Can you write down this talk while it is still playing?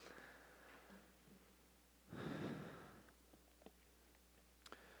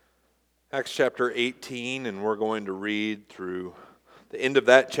Acts chapter 18, and we're going to read through the end of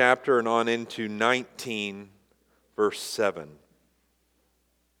that chapter and on into 19, verse 7.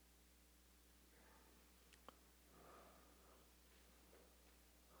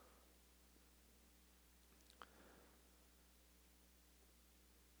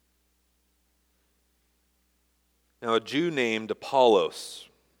 Now, a Jew named Apollos,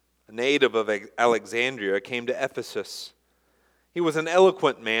 a native of Alexandria, came to Ephesus. He was an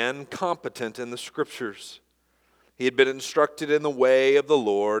eloquent man, competent in the Scriptures. He had been instructed in the way of the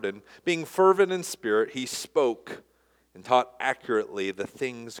Lord, and being fervent in spirit, he spoke and taught accurately the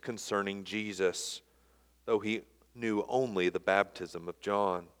things concerning Jesus, though he knew only the baptism of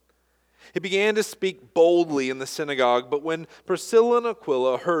John. He began to speak boldly in the synagogue, but when Priscilla and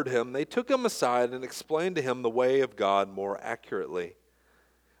Aquila heard him, they took him aside and explained to him the way of God more accurately.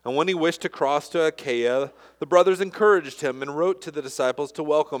 And when he wished to cross to Achaia, the brothers encouraged him and wrote to the disciples to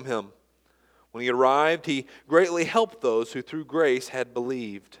welcome him. When he arrived, he greatly helped those who through grace had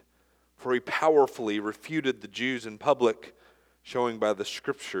believed, for he powerfully refuted the Jews in public, showing by the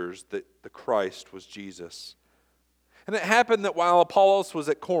Scriptures that the Christ was Jesus. And it happened that while Apollos was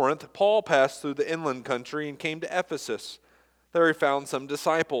at Corinth, Paul passed through the inland country and came to Ephesus. There he found some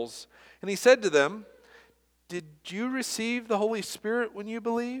disciples. And he said to them, "Did you receive the Holy Spirit when you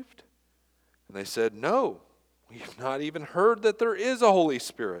believed?" And they said, "No, we have not even heard that there is a Holy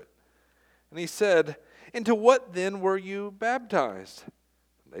Spirit." And he said, "Into what then were you baptized?"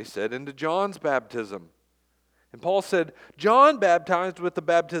 And they said, "Into John's baptism." And Paul said, "John baptized with the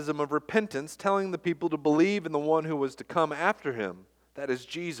baptism of repentance, telling the people to believe in the one who was to come after him, that is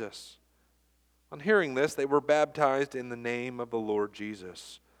Jesus." On hearing this, they were baptized in the name of the Lord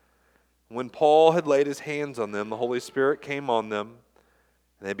Jesus. When Paul had laid his hands on them, the Holy Spirit came on them,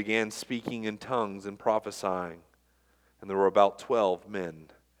 and they began speaking in tongues and prophesying. And there were about 12 men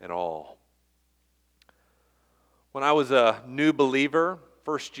in all. When I was a new believer,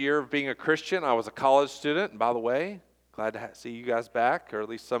 first year of being a Christian, I was a college student. And by the way, glad to see you guys back, or at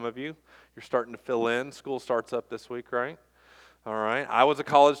least some of you. You're starting to fill in. School starts up this week, right? All right. I was a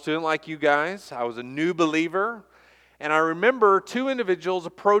college student like you guys. I was a new believer. And I remember two individuals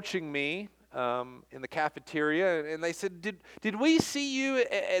approaching me in the cafeteria, and they said, Did we see you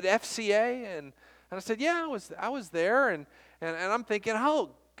at FCA? And I said, "Yeah, I was there." And I'm thinking,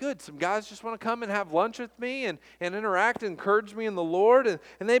 "Oh, good, some guys just want to come and have lunch with me and interact and encourage me in the Lord."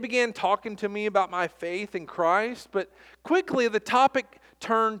 And they began talking to me about my faith in Christ. But quickly the topic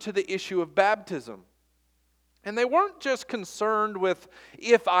turned to the issue of baptism. And they weren't just concerned with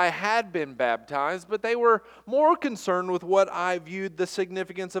if I had been baptized, but they were more concerned with what I viewed the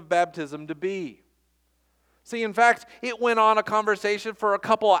significance of baptism to be. See, in fact, it went on a conversation for a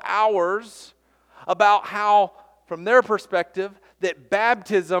couple of hours about how, from their perspective, that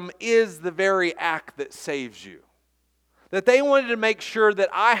baptism is the very act that saves you. That they wanted to make sure that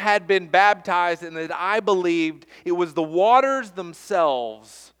I had been baptized and that I believed it was the waters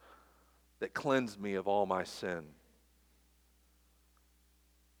themselves that cleansed me of all my sin.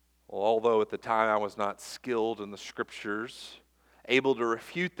 Well, although at the time I was not skilled in the Scriptures, able to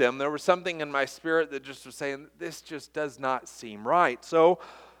refute them, there was something in my spirit that just was saying, this just does not seem right. So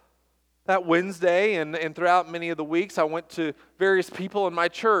that Wednesday and throughout many of the weeks, I went to various people in my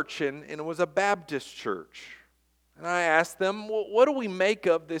church, and it was a Baptist church. And I asked them, well, what do we make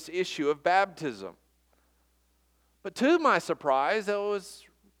of this issue of baptism? But to my surprise, I was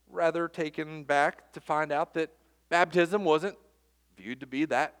rather taken back to find out that baptism wasn't viewed to be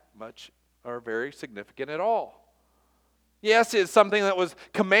that much or very significant at all. Yes, it's something that was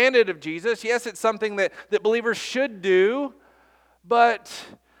commanded of Jesus. Yes, it's something that believers should do, but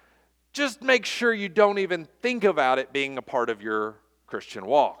just make sure you don't even think about it being a part of your Christian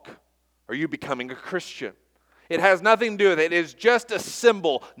walk or you becoming a Christian. It has nothing to do with it. It is just a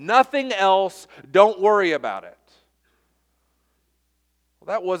symbol. Nothing else. Don't worry about it. Well,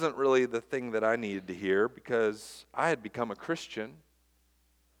 that wasn't really the thing that I needed to hear, because I had become a Christian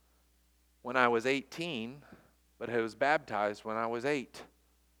when I was 18, but I was baptized when I was 8.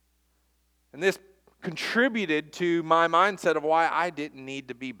 And this contributed to my mindset of why I didn't need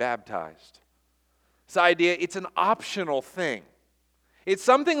to be baptized. This idea, it's an optional thing. It's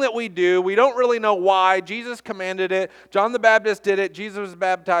something that we do. We don't really know why. Jesus commanded it. John the Baptist did it. Jesus was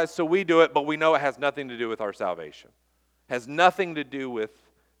baptized, so we do it, but we know it has nothing to do with our salvation. It has nothing to do with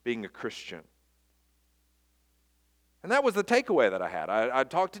being a Christian. And that was the takeaway that I had. I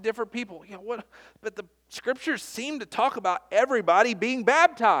talked to different people. But the Scriptures seem to talk about everybody being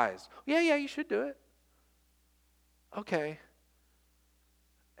baptized. Yeah, you should do it. Okay.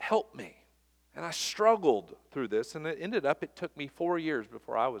 Help me. And I struggled through this, and it took me 4 years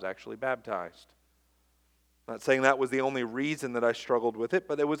before I was actually baptized. I'm not saying that was the only reason that I struggled with it,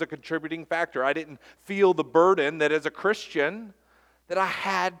 but it was a contributing factor. I didn't feel the burden that as a Christian that I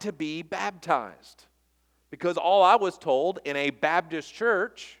had to be baptized. Because all I was told in a Baptist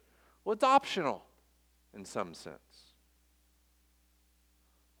church was optional in some sense.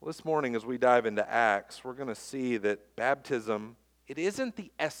 Well, this morning as we dive into Acts, we're going to see that baptism, it isn't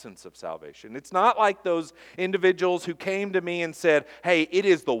the essence of salvation. It's not like those individuals who came to me and said, hey, it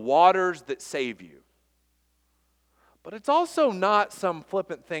is the waters that save you. But it's also not some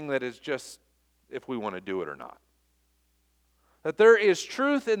flippant thing that is just if we want to do it or not. That there is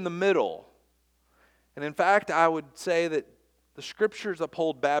truth in the middle. And in fact, I would say that the Scriptures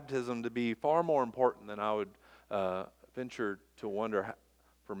uphold baptism to be far more important than I would venture to wonder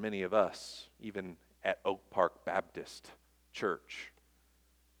for many of us, even at Oak Park Baptist Church.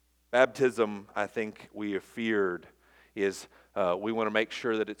 Baptism, I think we have feared, is we want to make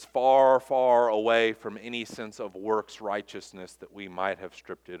sure that it's far, far away from any sense of works righteousness that we might have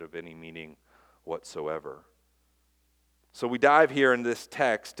stripped it of any meaning whatsoever. So we dive here in this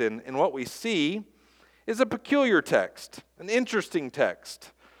text, and what we see is a peculiar text, an interesting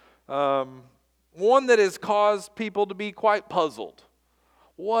text, one that has caused people to be quite puzzled.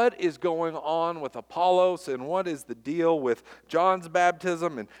 What is going on with Apollos, and what is the deal with John's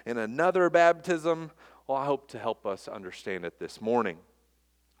baptism and another baptism? Well, I hope to help us understand it this morning.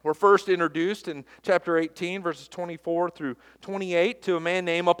 We're first introduced in chapter 18, verses 24 through 28, to a man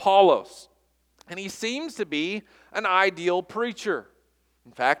named Apollos. And he seems to be an ideal preacher.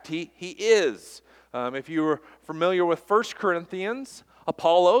 In fact, he is. If you were familiar with 1 Corinthians,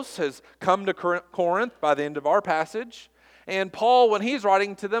 Apollos has come to Corinth by the end of our passage. And Paul, when he's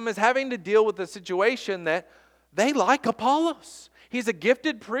writing to them, is having to deal with the situation that they like Apollos. He's a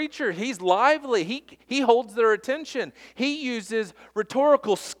gifted preacher. He's lively. He holds their attention. He uses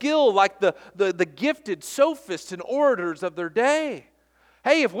rhetorical skill like the gifted sophists and orators of their day.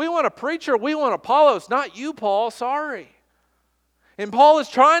 Hey, if we want a preacher, we want Apollos, not you, Paul. Sorry. And Paul is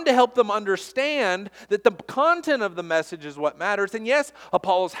trying to help them understand that the content of the message is what matters. And yes,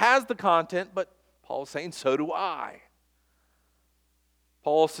 Apollos has the content, but Paul is saying, so do I.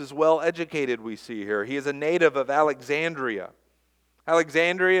 Apollos is well educated, we see here. He is a native of Alexandria.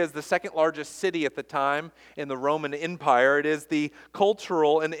 Alexandria is the second largest city at the time in the Roman Empire. It is the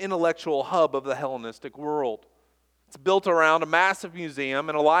cultural and intellectual hub of the Hellenistic world. It's built around a massive museum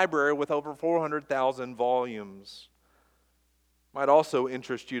and a library with over 400,000 volumes. Might also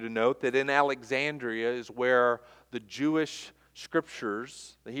interest you to note that in Alexandria is where the Jewish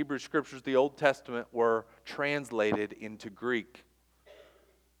scriptures, the Hebrew scriptures, the Old Testament, were translated into Greek.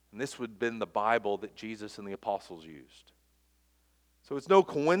 And this would have been the Bible that Jesus and the apostles used. So it's no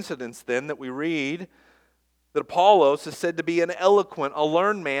coincidence then that we read that Apollos is said to be an eloquent, a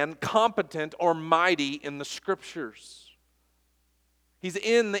learned man, competent or mighty in the Scriptures. He's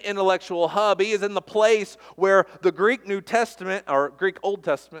in the intellectual hub. He is in the place where the Greek New Testament, or Greek Old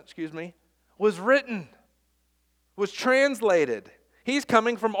Testament, was written, was translated. He's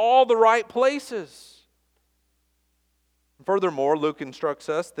coming from all the right places. Furthermore, Luke instructs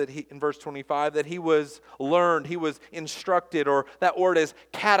us that in verse 25, that he was learned, he was instructed, or that word is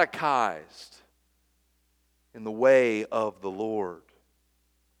catechized in the way of the Lord.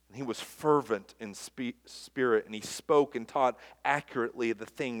 And he was fervent in spirit, and he spoke and taught accurately the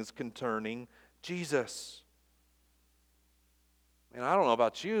things concerning Jesus. And I don't know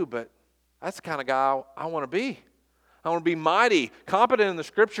about you, but that's the kind of guy I want to be. I want to be mighty, competent in the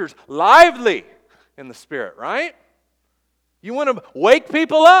Scriptures, lively in the Spirit, right? You want to wake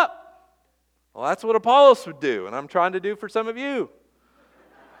people up. Well, that's what Apollos would do, and I'm trying to do for some of you.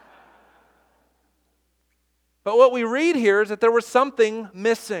 But what we read here is that there was something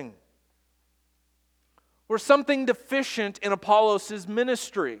missing. There was something deficient in Apollos'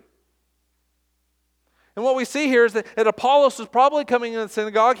 ministry. And what we see here is that Apollos was probably coming in the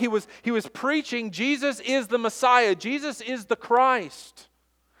synagogue. He was preaching, Jesus is the Messiah. Jesus is the Christ.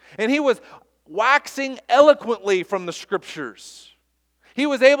 And he was waxing eloquently from the Scriptures. He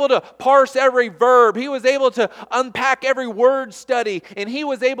was able to parse every verb. He was able to unpack every word study. And he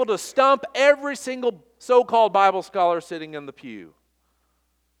was able to stump every single so-called Bible scholar sitting in the pew.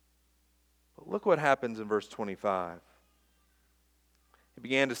 But look what happens in verse 25. He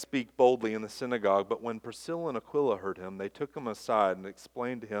began to speak boldly in the synagogue, but when Priscilla and Aquila heard him, they took him aside and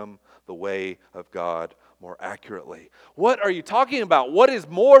explained to him the way of God more accurately. What are you talking about? What is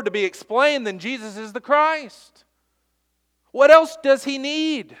more to be explained than Jesus is the Christ? What else does he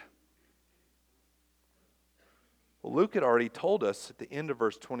need? Well, Luke had already told us at the end of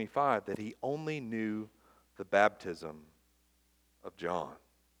verse 25 that he only knew the baptism of John.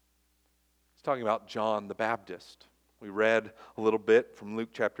 He's talking about John the Baptist. We read a little bit from Luke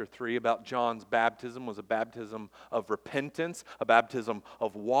chapter 3 about John's baptism was a baptism of repentance, a baptism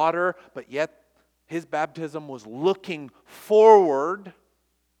of water, but yet his baptism was looking forward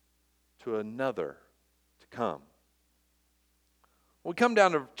to another to come. We come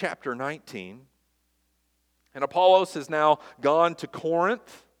down to chapter 19, and Apollos has now gone to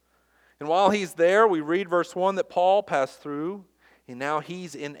Corinth. And while he's there, we read verse 1 that Paul passed through, and now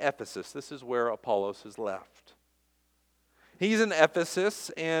he's in Ephesus. This is where Apollos has left. He's in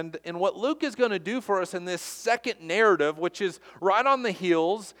Ephesus, and what Luke is going to do for us in this second narrative, which is right on the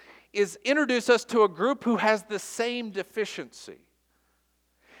heels, is introduce us to a group who has the same deficiency.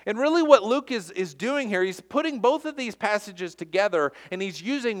 And really what Luke is doing here, he's putting both of these passages together, and he's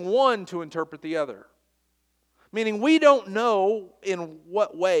using one to interpret the other. Meaning we don't know in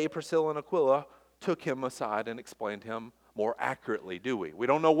what way Priscilla and Aquila took him aside and explained him more accurately, do we? We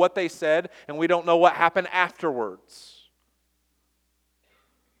don't know what they said, and we don't know what happened afterwards.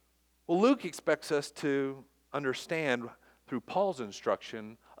 Well, Luke expects us to understand through Paul's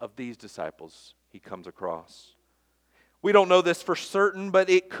instruction of these disciples he comes across. We don't know this for certain, but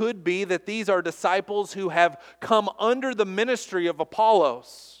it could be that these are disciples who have come under the ministry of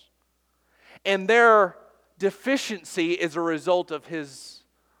Apollos, and their deficiency is a result of his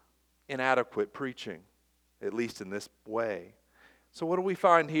inadequate preaching, at least in this way. So what do we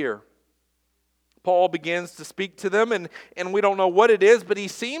find here? Paul begins to speak to them, and we don't know what it is, but he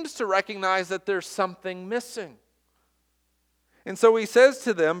seems to recognize that there's something missing. And so he says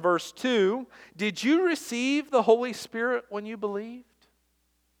to them, verse 2, "Did you receive the Holy Spirit when you believed?"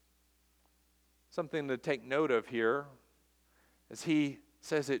 Something to take note of here, as he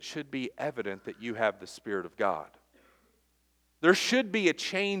says it should be evident that you have the Spirit of God. There should be a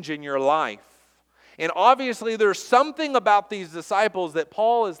change in your life. And obviously there's something about these disciples that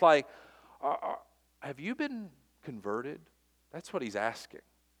Paul is like, have you been converted? That's what he's asking.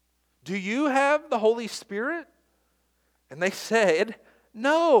 Do you have the Holy Spirit? And they said,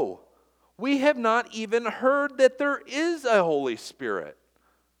 no, we have not even heard that there is a Holy Spirit.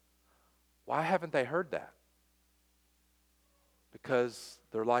 Why haven't they heard that? Because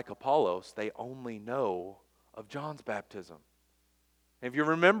they're like Apollos, they only know of John's baptism. If you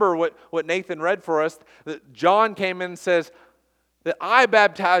remember what Nathan read for us, that John came in and says, that I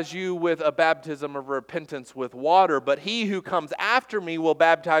baptize you with a baptism of repentance with water, but he who comes after me will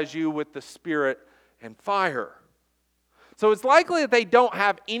baptize you with the Spirit and fire. So it's likely that they don't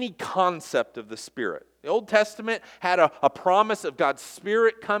have any concept of the Spirit. The Old Testament had a promise of God's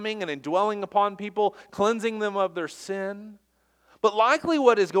Spirit coming and indwelling upon people, cleansing them of their sin. But likely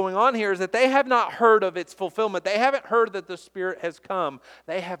what is going on here is that they have not heard of its fulfillment. They haven't heard that the Spirit has come.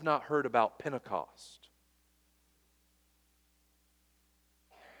 They have not heard about Pentecost.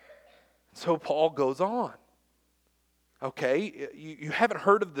 So Paul goes on. Okay, you haven't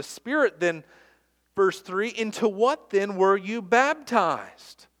heard of the Spirit, then verse 3, into what then were you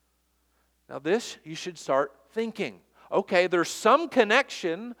baptized? Now this you should start thinking. Okay, there's some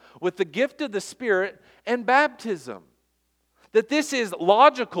connection with the gift of the Spirit and baptism. That this is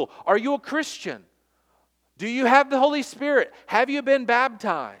logical. Are you a Christian? Do you have the Holy Spirit? Have you been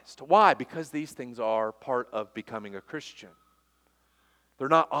baptized? Why? Because these things are part of becoming a Christian. They're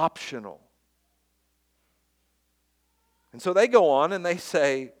not optional. And so they go on and they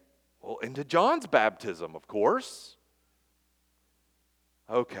say, well, into John's baptism, of course.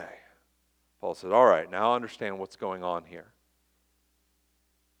 Okay. Paul said, all right, now I understand what's going on here.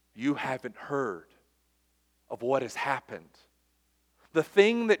 You haven't heard of what has happened. The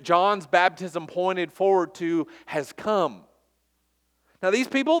thing that John's baptism pointed forward to has come. Now these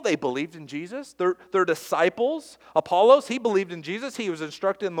people, they believed in Jesus. They're disciples. Apollos, he believed in Jesus. He was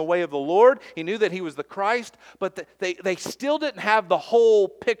instructed in the way of the Lord. He knew that he was the Christ. But they still didn't have the whole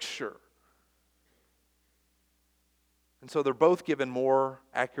picture. And so they're both given more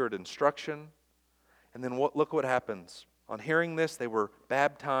accurate instruction. And then look what happens. On hearing this, they were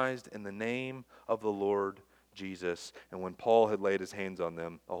baptized in the name of the Lord Jesus. And when Paul had laid his hands on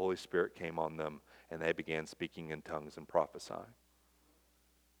them, the Holy Spirit came on them, and they began speaking in tongues and prophesying.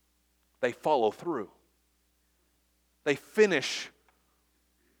 They follow through. They finish.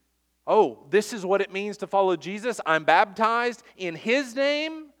 Oh, this is what it means to follow Jesus. I'm baptized in His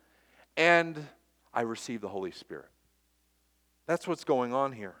name, and I receive the Holy Spirit. That's what's going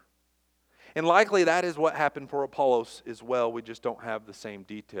on here. And likely that is what happened for Apollos as well. We just don't have the same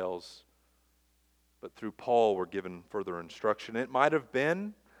details. But through Paul, we're given further instruction. It might have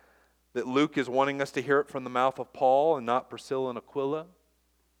been That Luke is wanting us to hear it from the mouth of Paul and not Priscilla and Aquila?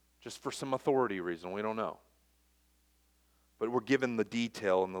 Just for some authority reason, we don't know. But we're given the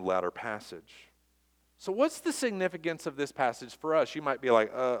detail in the latter passage. So what's the significance of this passage for us? You might be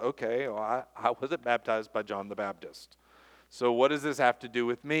like, okay, well, I wasn't baptized by John the Baptist. So what does this have to do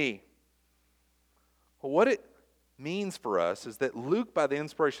with me? Well, what it means for us is that Luke, by the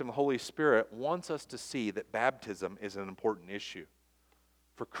inspiration of the Holy Spirit, wants us to see that baptism is an important issue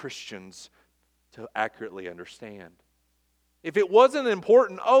for Christians to accurately understand. If it wasn't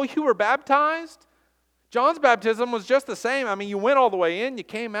important, you were baptized? John's baptism was just the same. I mean, you went all the way in, you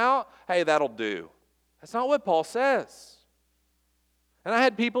came out, hey, that'll do. That's not what Paul says. And I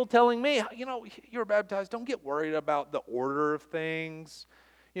had people telling me, you're baptized, don't get worried about the order of things.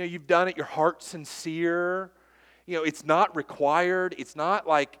 You've done it, your heart's sincere. It's not required. It's not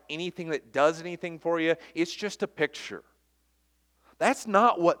like anything that does anything for you. It's just a picture. That's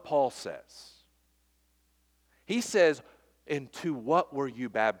not what Paul says. He says, into what were you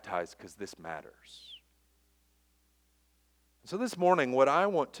baptized? Because this matters. So this morning, what I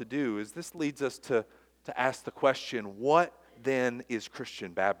want to do is this leads us to ask the question, what then is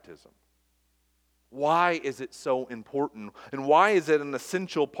Christian baptism? Why is it so important? And why is it an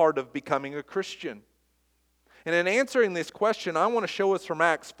essential part of becoming a Christian? And in answering this question, I want to show us from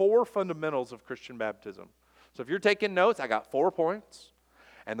Acts 4 fundamentals of Christian baptism. So if you're taking notes, I got 4 points,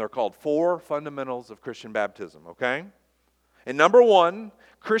 and they're called 4 fundamentals of Christian baptism, okay? And number 1,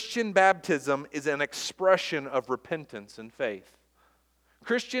 Christian baptism is an expression of repentance and faith.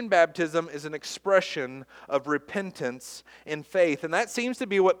 Christian baptism is an expression of repentance and faith. And that seems to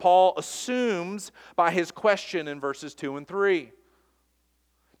be what Paul assumes by his question in verses 2 and 3.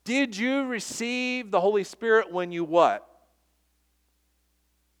 Did you receive the Holy Spirit when you what?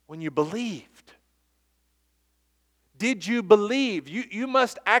 When you believed. Did you believe? You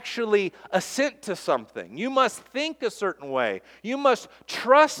must actually assent to something. You must think a certain way. You must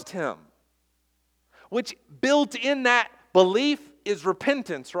trust Him. Which built in that belief is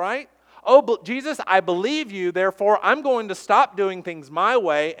repentance, right? Jesus, I believe you, therefore I'm going to stop doing things my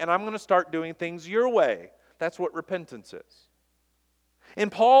way and I'm going to start doing things your way. That's what repentance is.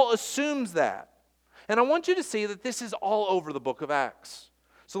 And Paul assumes that. And I want you to see that this is all over the book of Acts.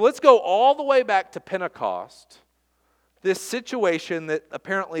 So let's go all the way back to Pentecost. This situation that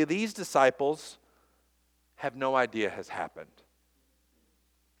apparently these disciples have no idea has happened.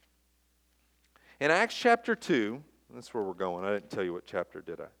 In Acts chapter 2, that's where we're going. I didn't tell you what chapter,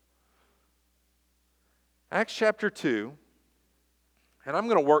 did I? Acts chapter 2, and I'm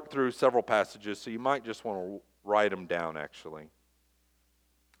going to work through several passages, so you might just want to write them down, actually.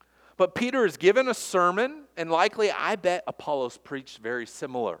 But Peter is given a sermon, and likely, I bet, Apollos preached very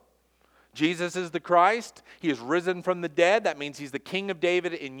similar. Jesus is the Christ. He is risen from the dead. That means He's the King of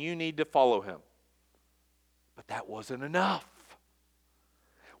David, and you need to follow Him. But that wasn't enough.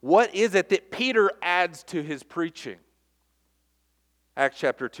 What is it that Peter adds to his preaching? Acts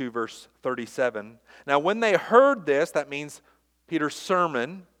chapter 2, verse 37. Now, when they heard this, that means Peter's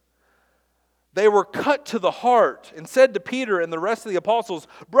sermon, they were cut to the heart and said to Peter and the rest of the apostles,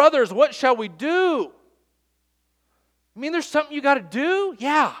 "Brothers, what shall we do?" I mean, there's something you got to do?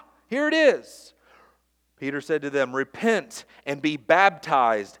 Yeah, here it is. Peter said to them, "Repent and be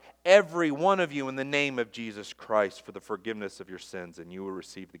baptized, every one of you, in the name of Jesus Christ for the forgiveness of your sins, and you will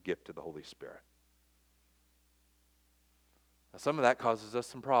receive the gift of the Holy Spirit." Now, some of that causes us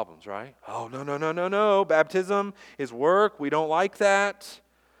some problems, right? Oh, no. Baptism is work. We don't like that.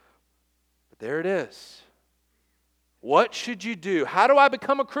 But there it is. What should you do? How do I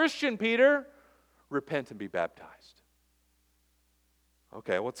become a Christian, Peter? Repent and be baptized.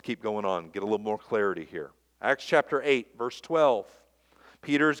 Okay, let's keep going on. Get a little more clarity here. Acts chapter 8, verse 12.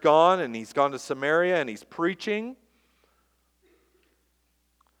 Peter's gone, and he's gone to Samaria, and he's preaching.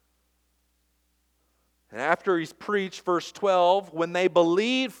 And after he's preached, verse 12, when they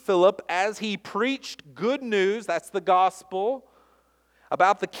believed Philip as he preached good news, that's the gospel,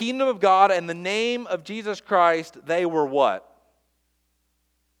 about the kingdom of God and the name of Jesus Christ, they were what?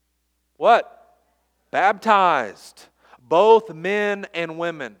 What? Baptized. Both men and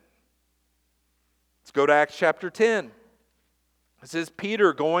women. Let's go to Acts chapter 10. This is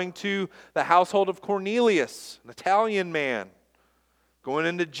Peter going to the household of Cornelius, an Italian man, going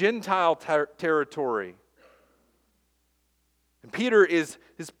into Gentile territory. And Peter is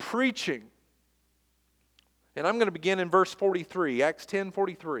preaching. And I'm going to begin in verse 43, Acts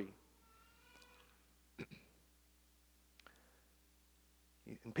 10:43.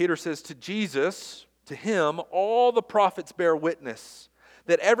 And Peter says to Jesus, to him, all the prophets bear witness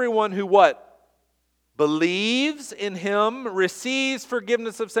that everyone who what? believes in him receives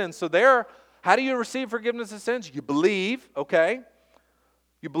forgiveness of sins. So there, how do you receive forgiveness of sins? You believe, okay?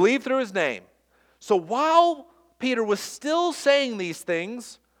 You believe through his name. So while Peter was still saying these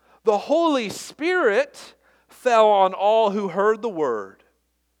things, the Holy Spirit fell on all who heard the word.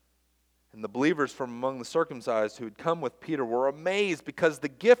 And the believers from among the circumcised who had come with Peter were amazed because the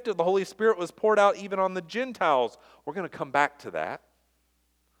gift of the Holy Spirit was poured out even on the Gentiles. We're going to come back to that.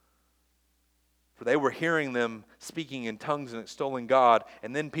 For they were hearing them speaking in tongues and extolling God.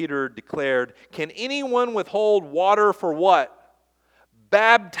 And then Peter declared, "Can anyone withhold water for what?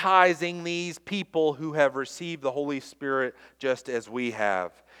 Baptizing these people who have received the Holy Spirit just as we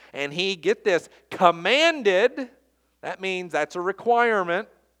have." And he, get this, commanded, that means that's a requirement,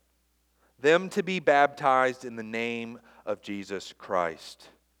 them to be baptized in the name of Jesus Christ.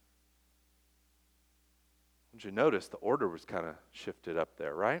 Did you notice the order was kind of shifted up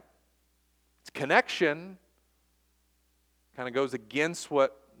there, right? Its connection kind of goes against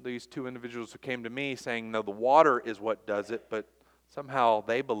what these two individuals who came to me saying, no, the water is what does it, but somehow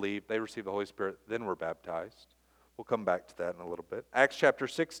they believe, they receive the Holy Spirit, then we're baptized. We'll come back to that in a little bit. Acts chapter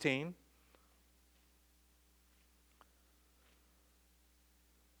 16.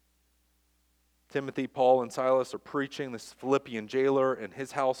 Timothy, Paul, and Silas are preaching. This Philippian jailer and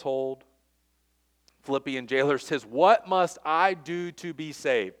his household. Philippian jailer says, "What must I do to be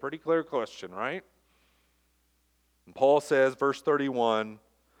saved?" Pretty clear question, right? And Paul says, verse 31,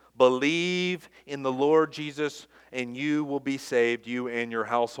 "Believe in the Lord Jesus and you will be saved, you and your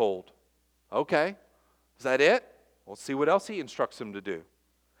household." Okay, is that it? Let's see what else he instructs him to do.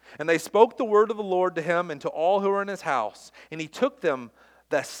 "And they spoke the word of the Lord to him and to all who were in his house. And he took them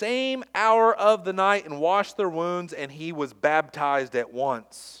the same hour of the night and washed their wounds, and he was baptized at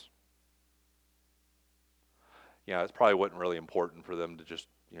once." Yeah, it probably wasn't really important for them to just,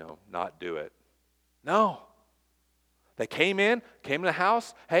 not do it. No. They came in the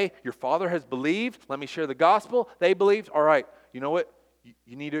house. Hey, your father has believed. Let me share the gospel. They believed. All right, you know what?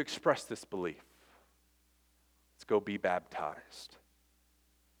 You need to express this belief. Let's go be baptized.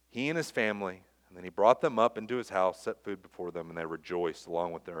 He and his family, and then he brought them up into his house, set food before them, and they rejoiced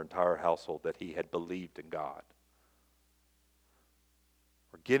along with their entire household that he had believed in God.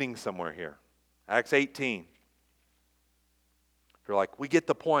 We're getting somewhere here. Acts 18. If you're like, we get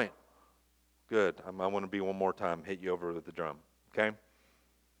the point. Good. I want to be one more time, hit you over with the drum. Okay?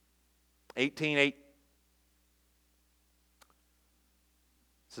 18:8.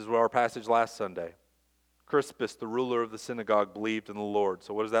 This is our passage last Sunday. Crispus, the ruler of the synagogue, believed in the Lord.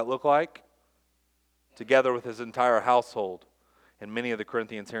 So what does that look like? Together with his entire household. And many of the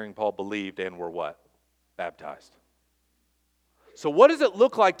Corinthians hearing Paul believed and were what? Baptized. So what does it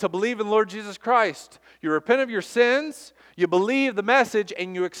look like to believe in the Lord Jesus Christ? You repent of your sins, you believe the message,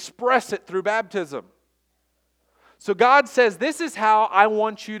 and you express it through baptism. So God says, this is how I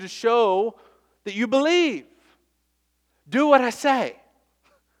want you to show that you believe. Do what I say.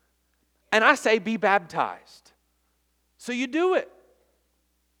 And I say, be baptized. So you do it.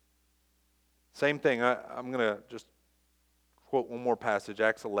 Same thing. I'm going to just quote one more passage,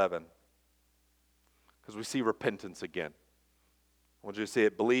 Acts 11. Because we see repentance again. I want you to see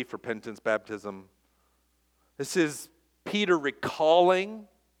it. Belief, repentance, baptism. This is Peter recalling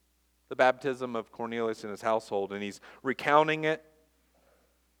the baptism of Cornelius and his household. And he's recounting it.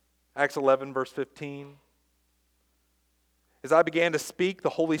 Acts 11, verse 15. "As I began to speak,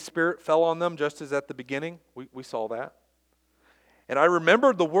 the Holy Spirit fell on them just as at the beginning." We saw that. "And I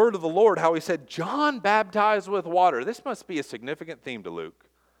remembered the word of the Lord, how he said, 'John baptized with water.'" This must be a significant theme to Luke.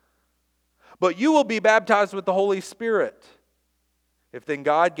 "But you will be baptized with the Holy Spirit. If then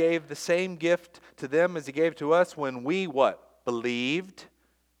God gave the same gift to them as he gave to us when we," what? "Believed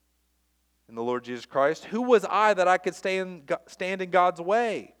in the Lord Jesus Christ. Who was I that I could stand in God's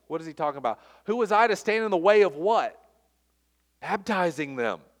way?" What is he talking about? Who was I to stand in the way of what? Baptizing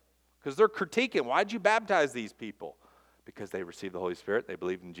them. Because they're critiquing. Why'd you baptize these people? Because they received the Holy Spirit. They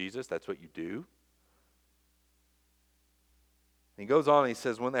believed in Jesus. That's what you do. And he goes on and he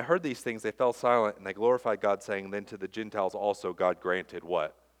says, "When they heard these things, they fell silent and they glorified God, saying, then to the Gentiles also God granted"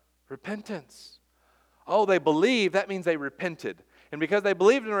 what? Repentance. Oh, they believed. That means they repented. And because they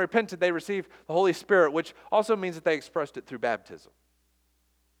believed and repented, they received the Holy Spirit, which also means that they expressed it through baptism.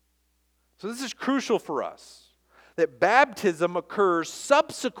 So this is crucial for us. That baptism occurs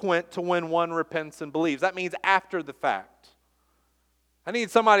subsequent to when one repents and believes. That means after the fact. I need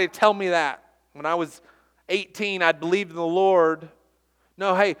somebody to tell me that. When I was 18, I'd believed in the Lord.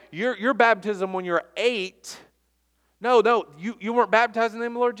 No, hey, your baptism when you're 8. No, you weren't baptized in the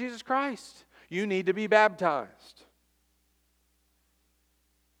name of the Lord Jesus Christ. You need to be baptized.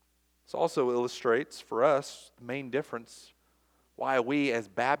 This also illustrates for us the main difference why we as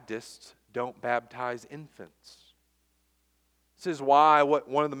Baptists don't baptize infants. This is why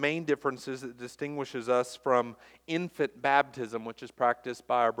one of the main differences that distinguishes us from infant baptism, which is practiced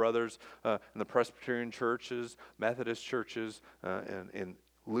by our brothers in the Presbyterian churches, Methodist churches, and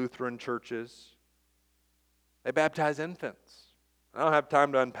Lutheran churches. They baptize infants. I don't have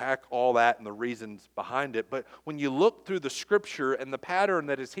time to unpack all that and the reasons behind it, but when you look through the Scripture and the pattern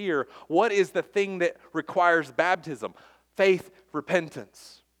that is here, what is the thing that requires baptism? Faith,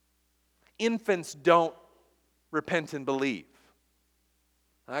 repentance. Infants don't repent and believe.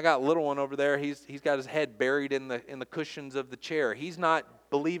 I got a little one over there. He's got his head buried in the cushions of the chair. He's not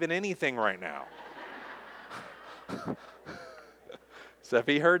believing anything right now. So if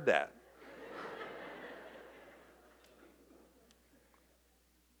he heard that.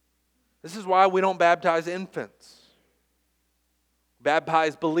 This is why we don't baptize infants.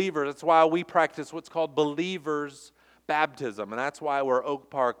 Baptize believers. That's why we practice what's called believers' baptism. And that's why we're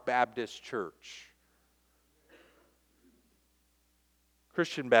Oak Park Baptist Church.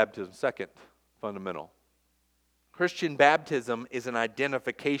 Christian baptism, second fundamental. Christian baptism is an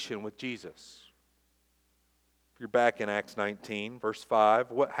identification with Jesus. If you're back in Acts 19, verse 5,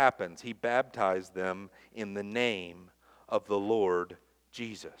 what happens? He baptized them in the name of the Lord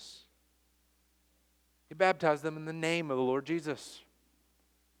Jesus. He baptized them in the name of the Lord Jesus.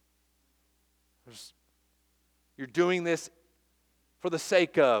 You're doing this for the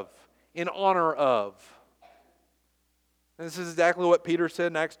sake of, in honor of. And this is exactly what Peter said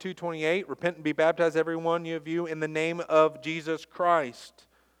in Acts 2:28. Repent and be baptized, every one of you, in the name of Jesus Christ.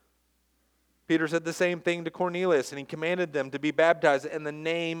 Peter said the same thing to Cornelius, and he commanded them to be baptized in the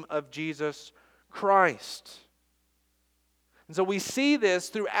name of Jesus Christ. And so we see this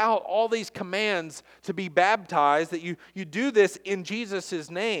throughout all these commands to be baptized, that you do this in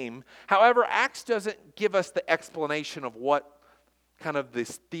Jesus' name. However, Acts doesn't give us the explanation of what kind of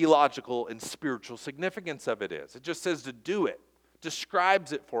this theological and spiritual significance of it is. It just says to do it,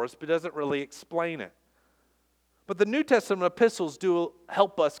 describes it for us, but doesn't really explain it. But the New Testament epistles do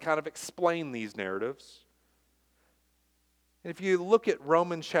help us kind of explain these narratives. And if you look at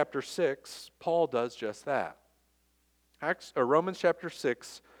Romans chapter 6, Paul does just that. Romans chapter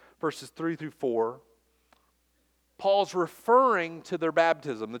 6, verses 3 through 4, Paul's referring to their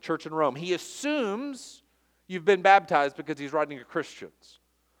baptism, the church in Rome. He assumes you've been baptized because he's writing to Christians.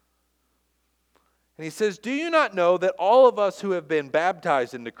 And he says, do you not know that all of us who have been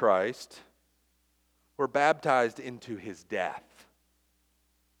baptized into Christ were baptized into his death?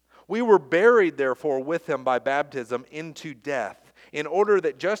 We were buried, therefore, with him by baptism into death, in order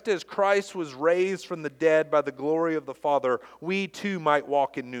that just as Christ was raised from the dead by the glory of the Father, we too might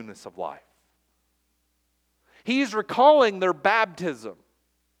walk in newness of life. He's recalling their baptism.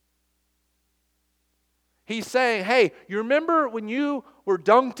 He's saying, hey, you remember when you were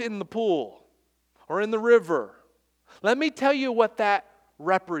dunked in the pool or in the river? Let me tell you what that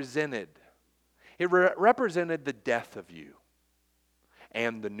represented. It represented the death of you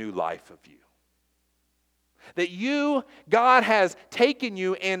and the new life of you. That you, God has taken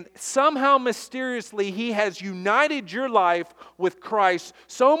you and somehow mysteriously He has united your life with Christ,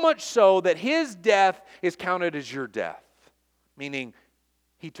 so much so that His death is counted as your death. Meaning,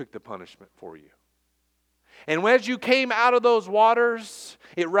 He took the punishment for you. And as you came out of those waters,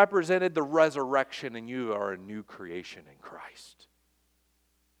 it represented the resurrection, and you are a new creation in Christ.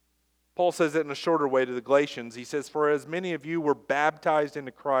 Paul says it in a shorter way to the Galatians. He says, for as many of you were baptized into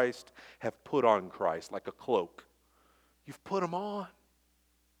Christ, have put on Christ like a cloak. You've put him on.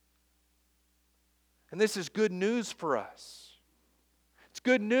 And this is good news for us. It's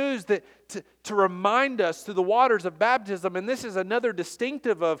good news that to remind us through the waters of baptism, and this is another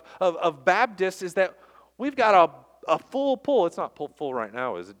distinctive of Baptists, is that we've got a full pool. It's not full right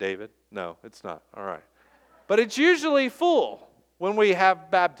now, is it, David? No, it's not. All right. But it's usually full when we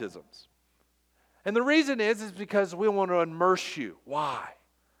have baptisms. And the reason is because we want to immerse you. Why?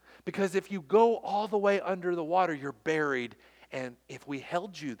 Because if you go all the way under the water, you're buried, and if we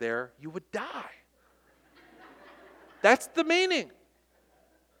held you there, you would die. That's the meaning.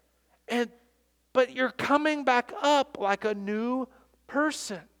 But you're coming back up like a new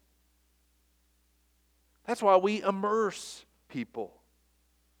person. That's why we immerse people.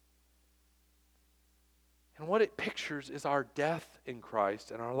 And what it pictures is our death in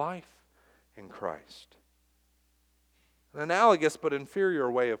Christ and our life in Christ. An analogous but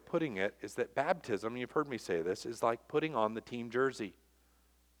inferior way of putting it is that baptism, you've heard me say this, is like putting on the team jersey.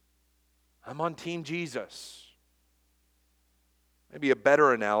 I'm on Team Jesus. Maybe a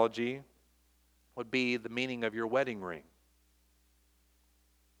better analogy would be the meaning of your wedding ring.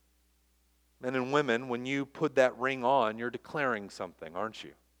 Men and women, when you put that ring on, you're declaring something, aren't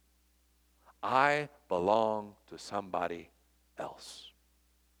you? I belong to somebody else.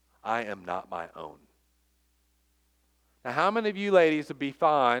 I am not my own. Now, how many of you ladies would be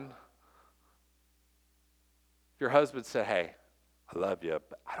fine if your husband said, hey, I love you,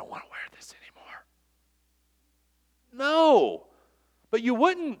 but I don't want to wear this anymore? No. But you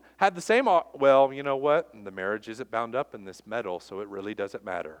wouldn't have the same, well, you know what? The marriage isn't bound up in this metal, so it really doesn't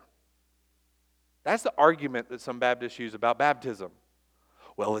matter. That's the argument that some Baptists use about baptism.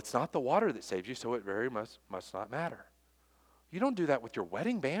 Well, it's not the water that saves you, so it very much must not matter. You don't do that with your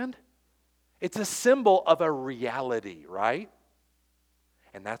wedding band. It's a symbol of a reality, right?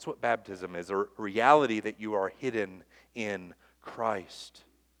 And that's what baptism is, a reality that you are hidden in Christ.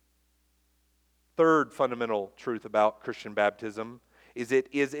 Third fundamental truth about Christian baptism is it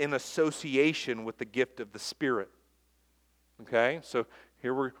is in association with the gift of the Spirit. Okay, so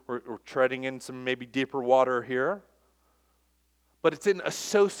here we're treading in some maybe deeper water here. But it's in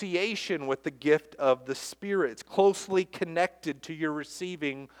association with the gift of the Spirit. It's closely connected to your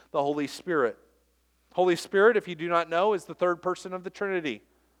receiving the Holy Spirit. Holy Spirit, if you do not know, is the third person of the Trinity.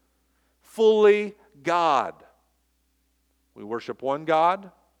 Fully God. We worship one God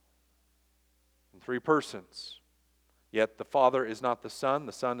in three persons. Yet the Father is not the Son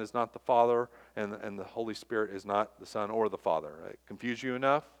is not the Father, and the Holy Spirit is not the Son or the Father. Right? Confuse you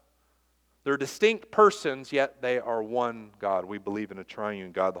enough? They're distinct persons, yet they are one God. We believe in a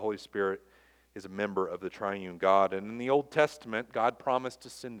triune God. The Holy Spirit is a member of the triune God. And in the Old Testament, God promised to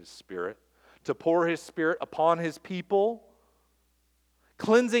send His Spirit, to pour His Spirit upon His people,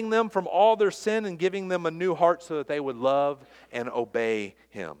 cleansing them from all their sin and giving them a new heart so that they would love and obey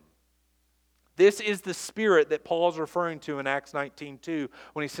Him. This is the Spirit that Paul's referring to in Acts 19:2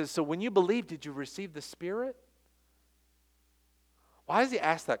 when he says, so when you believe, did you receive the Spirit? Why does he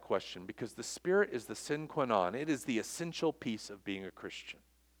ask that question? Because the Spirit is the sine qua non. It is the essential piece of being a Christian.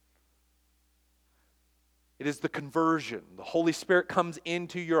 It is the conversion. The Holy Spirit comes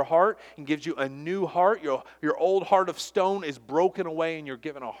into your heart and gives you a new heart. Your old heart of stone is broken away and you're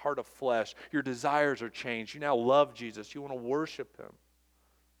given a heart of flesh. Your desires are changed. You now love Jesus. You want to worship Him.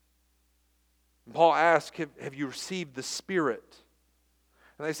 And Paul asked, have you received the Spirit?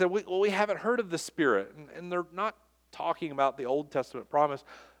 And they said, we haven't heard of the Spirit. And they're not talking about the Old Testament promise.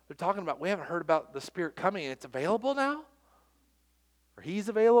 They're talking about, we haven't heard about the Spirit coming and it's available now? Or He's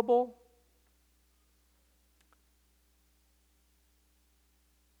available?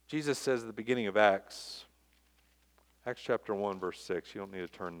 Jesus says at the beginning of Acts chapter 1, verse 6, you don't need to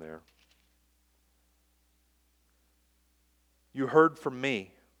turn there. You heard from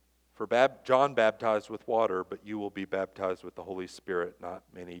me, for John baptized with water, but you will be baptized with the Holy Spirit not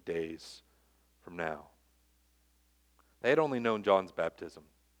many days from now. They had only known John's baptism.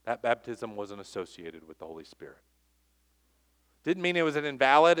 That baptism wasn't associated with the Holy Spirit. Didn't mean it was an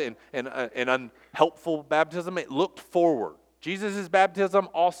invalid and unhelpful baptism. It looked forward. Jesus' baptism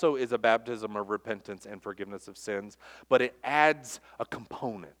also is a baptism of repentance and forgiveness of sins, but it adds a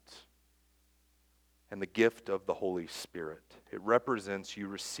component and the gift of the Holy Spirit. It represents you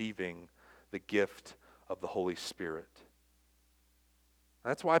receiving the gift of the Holy Spirit.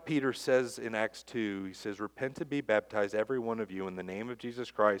 That's why Peter says in Acts 2, he says, repent and be baptized, every one of you, in the name of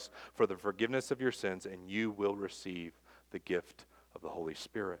Jesus Christ for the forgiveness of your sins, and you will receive the gift of the Holy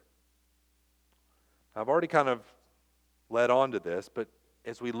Spirit. I've already kind of led on to this, but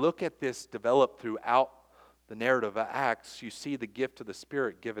as we look at this developed throughout the narrative of Acts, you see the gift of the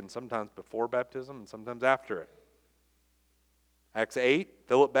Spirit given sometimes before baptism and sometimes after it. Acts 8,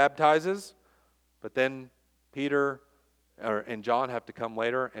 Philip baptizes, but then Peter and John have to come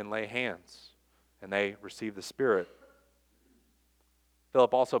later and lay hands, and they receive the Spirit.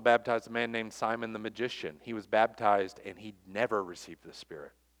 Philip also baptized a man named Simon the magician. He was baptized and he never received the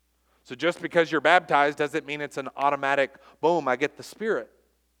Spirit. So just because you're baptized doesn't mean it's an automatic, boom, I get the Spirit.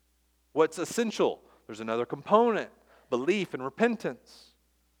 What's essential? There's another component, belief and repentance.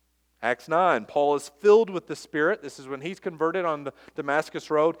 Acts 9, Paul is filled with the Spirit. This is when he's converted on the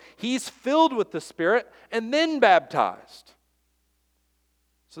Damascus Road. He's filled with the Spirit and then baptized.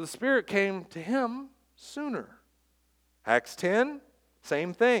 So the Spirit came to him sooner. Acts 10,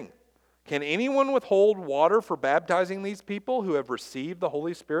 same thing. Can anyone withhold water for baptizing these people who have received the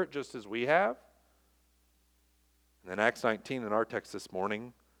Holy Spirit just as we have? And then Acts 19 in our text this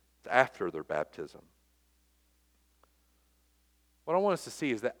morning, it's after their baptism. What I want us to see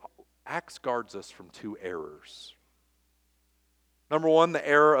is that Acts guards us from two errors. Number one, the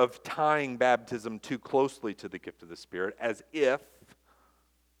error of tying baptism too closely to the gift of the Spirit, as if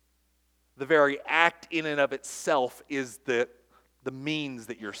the very act in and of itself is the means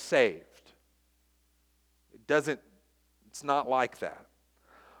that you're saved. It's not like that.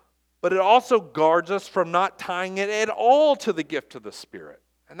 But it also guards us from not tying it at all to the gift of the Spirit.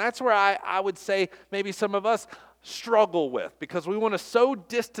 And that's where I would say maybe some of us struggle with, because we want to so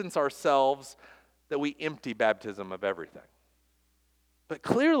distance ourselves that we empty baptism of everything. But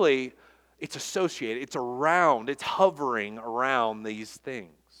clearly, it's associated, it's around, it's hovering around these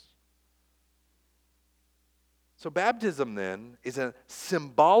things. So baptism then is a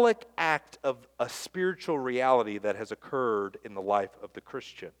symbolic act of a spiritual reality that has occurred in the life of the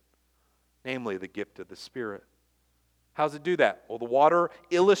Christian, namely the gift of the Spirit. How does it do that? Well, the water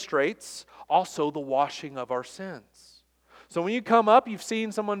illustrates also the washing of our sins. So when you come up, you've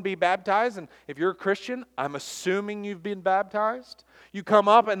seen someone be baptized, and if you're a Christian, I'm assuming you've been baptized. You come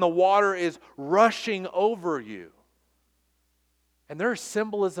up and the water is rushing over you. And there's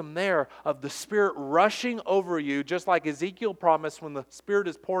symbolism there of the Spirit rushing over you, just like Ezekiel promised when the Spirit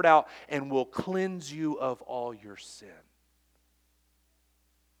is poured out and will cleanse you of all your sin.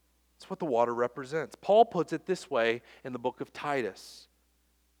 That's what the water represents. Paul puts it this way in the book of Titus.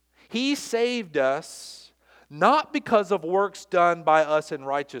 He saved us not because of works done by us in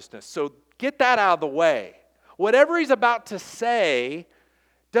righteousness. So get that out of the way. Whatever he's about to say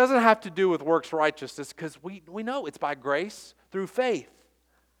doesn't have to do with works righteousness, because we know it's by grace through faith.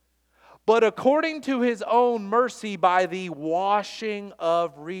 But according to his own mercy, by the washing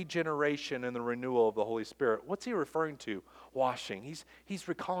of regeneration and the renewal of the Holy Spirit. What's he referring to? Washing. He's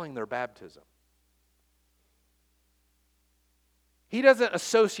recalling their baptism. He doesn't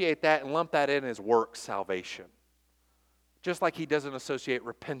associate that and lump that in as work salvation. Just like he doesn't associate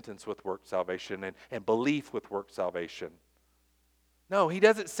repentance with work salvation and belief with work salvation. No, he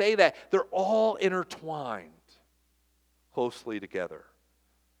doesn't say that. They're all intertwined closely together.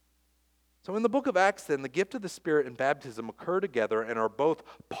 So in the book of Acts then, the gift of the Spirit and baptism occur together and are both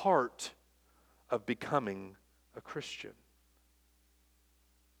part of becoming a Christian.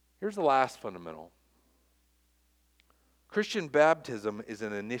 Here's the last fundamental. Christian baptism is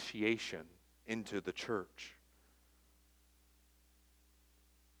an initiation into the church.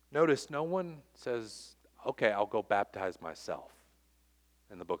 Notice no one says, okay, I'll go baptize myself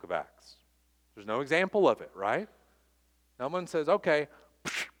in the book of Acts. There's no example of it, right? No one says, okay,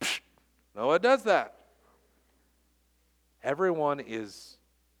 no one does that. Everyone is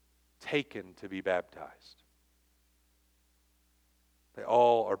taken to be baptized. They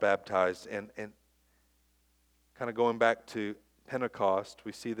all are baptized. And kind of going back to Pentecost,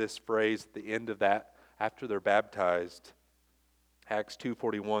 we see this phrase at the end of that, after they're baptized, Acts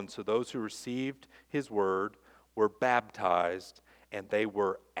 2:41. So those who received his word were baptized, and they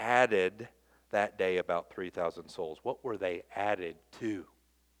were added that day about 3,000 souls. What were they added to?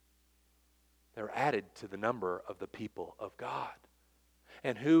 They were added to the number of the people of God.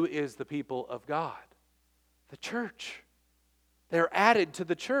 And who is the people of God? The church. They're added to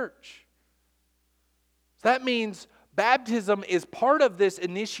the church. So that means baptism is part of this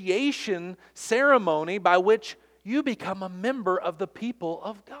initiation ceremony by which you become a member of the people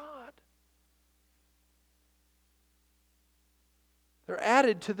of God. They're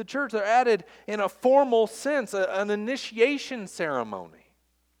added to the church. They're added in a formal sense, an initiation ceremony.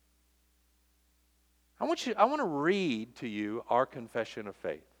 I want to read to you our confession of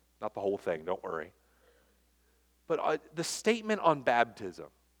faith. Not the whole thing, don't worry. But the statement on baptism.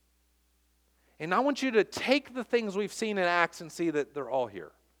 And I want you to take the things we've seen in Acts and see that they're all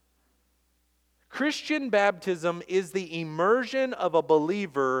here. Christian baptism is the immersion of a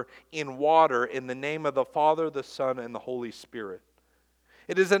believer in water in the name of the Father, the Son, and the Holy Spirit.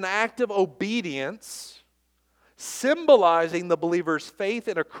 It is an act of obedience, symbolizing the believer's faith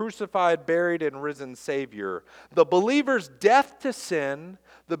in a crucified, buried, and risen Savior, the believer's death to sin,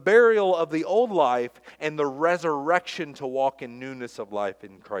 the burial of the old life, and the resurrection to walk in newness of life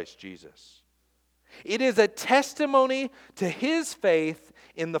in Christ Jesus. It is a testimony to his faith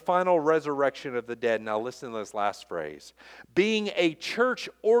in the final resurrection of the dead. Now listen to this last phrase. Being a church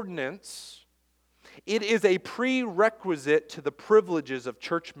ordinance, it is a prerequisite to the privileges of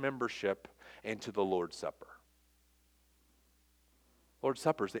church membership and to the Lord's Supper. Lord's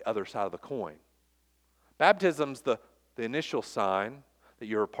Supper is the other side of the coin. Baptism's the initial sign that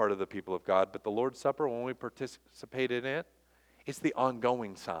you're a part of the people of God, but the Lord's Supper, when we participate in it, it's the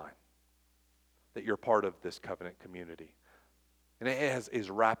ongoing sign that you're part of this covenant community. And it is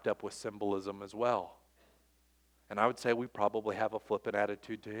wrapped up with symbolism as well. And I would say we probably have a flippant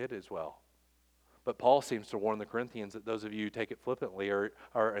attitude to it as well. But Paul seems to warn the Corinthians that those of you who take it flippantly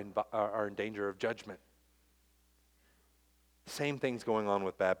are in danger of judgment. Same thing's going on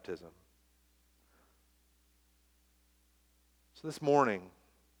with baptism. So this morning,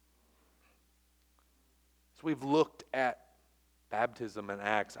 So we've looked at baptism and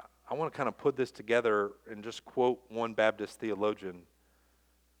Acts. I want to kind of put this together and just quote one Baptist theologian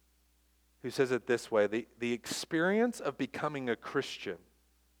who says it this way: the experience of becoming a Christian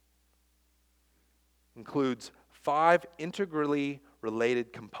includes 5 integrally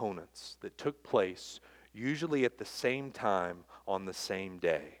related components that took place usually at the same time on the same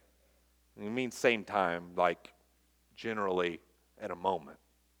day. And it means same time, like generally at a moment.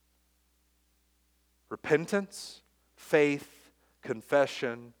 Repentance, faith,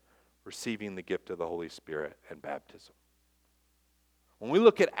 confession, receiving the gift of the Holy Spirit, and baptism. When we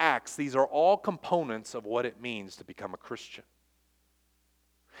look at Acts, these are all components of what it means to become a Christian.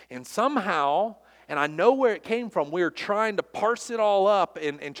 And somehow, and I know where it came from, we're trying to parse it all up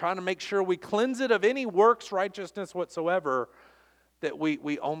and trying to make sure we cleanse it of any works righteousness whatsoever, that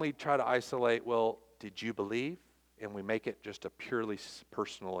we only try to isolate, well, did you believe? And we make it just a purely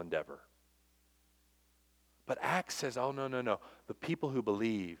personal endeavor. But Acts says, oh, no. The people who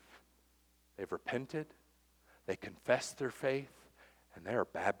believe, they've repented, they confess their faith, and they are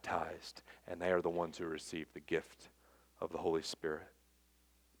baptized, and they are the ones who receive the gift of the Holy Spirit.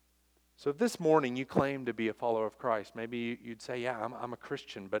 So if this morning you claim to be a follower of Christ, maybe you'd say, yeah, I'm a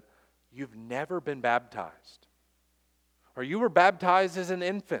Christian, but you've never been baptized. Or you were baptized as an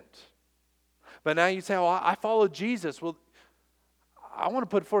infant, but now you say, oh, I follow Jesus. Well, I want to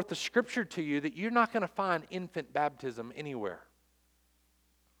put forth the scripture to you that you're not going to find infant baptism anywhere.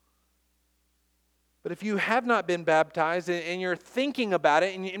 But if you have not been baptized and you're thinking about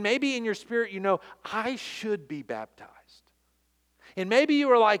it, and maybe in your spirit you know, I should be baptized. And maybe you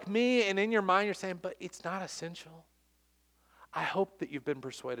are like me, and in your mind you're saying, but it's not essential. I hope that you've been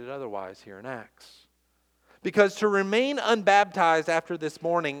persuaded otherwise here in Acts. Because to remain unbaptized after this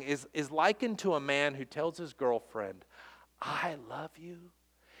morning is likened to a man who tells his girlfriend, I love you,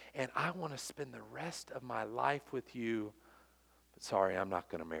 and I want to spend the rest of my life with you, but sorry, I'm not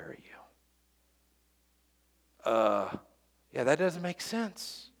going to marry you. Yeah, that doesn't make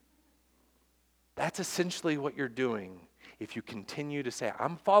sense. That's essentially what you're doing if you continue to say,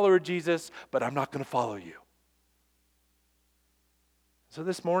 I'm a follower of Jesus, but I'm not going to follow you. So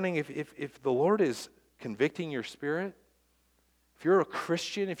this morning, if the Lord is convicting your spirit, if you're a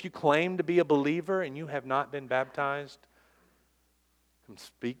Christian, if you claim to be a believer and you have not been baptized, come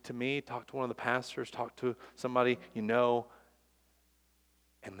speak to me, talk to one of the pastors, talk to somebody you know,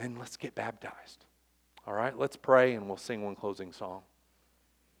 and then let's get baptized. All right, let's pray and we'll sing one closing song.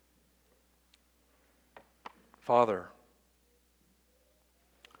 Father,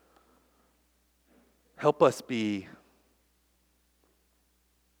 help us be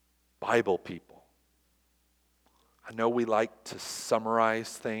Bible people. I know we like to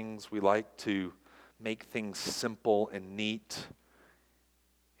summarize things. We like to make things simple and neat.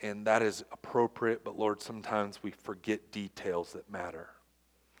 And that is appropriate, but Lord, sometimes we forget details that matter.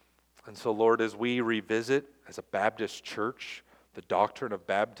 And so, Lord, as we revisit as a Baptist church the doctrine of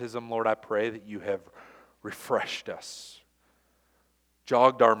baptism, Lord, I pray that you have refreshed us,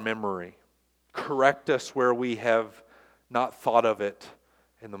 jogged our memory, correct us where we have not thought of it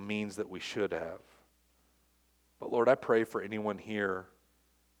in the means that we should have. But Lord, I pray for anyone here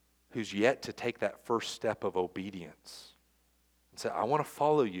who's yet to take that first step of obedience and say, I want to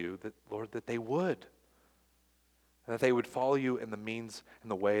follow you, that Lord, that they would. And that they would follow you in the means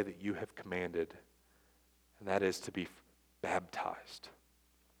and the way that you have commanded. And that is to be baptized.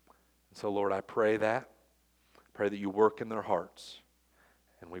 And so, Lord, I pray that. Pray that you work in their hearts.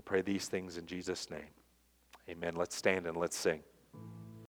 And we pray these things in Jesus' name. Amen. Let's stand and let's sing.